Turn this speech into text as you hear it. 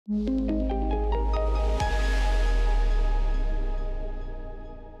In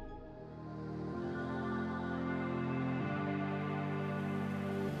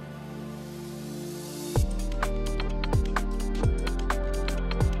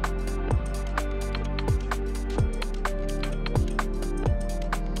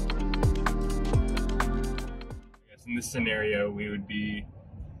this scenario, we would be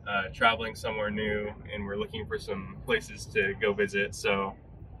traveling somewhere new and we're looking for some places to go visit. So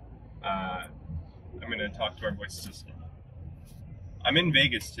I'm going to talk to our voice assistant. I'm in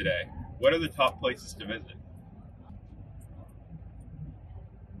Vegas today. What are the top places to visit?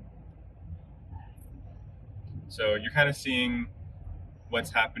 So you're kind of seeing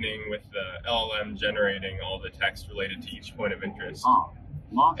what's happening with the LLM generating all the text related to each point of interest.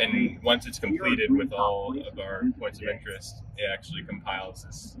 And once it's completed with all of our points of interest, it actually compiles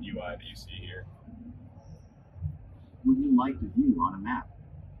this UI that you see here. Would you like to view on a map?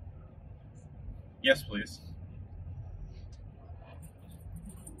 Yes, please.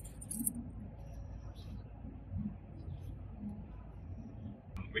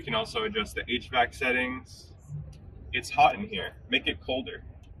 We can also adjust the HVAC settings. It's hot in here. Make it colder.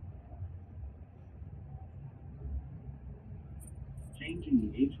 Changing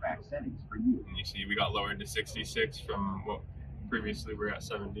the HVAC settings for you. And you see we got lowered to 66 from what previously we were at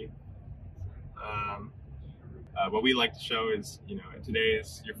 70. What we like to show is, today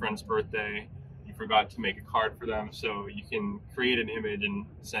is your friend's birthday. You forgot to make a card for them, so you can create an image and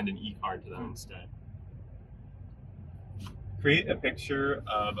send an e-card to them instead. Create a picture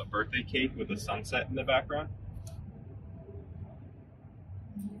of a birthday cake with a sunset in the background.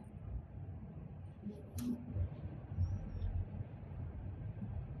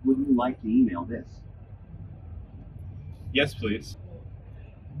 Would you like to email this? Yes, please.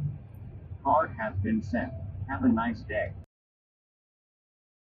 Card has been sent. Have a nice day.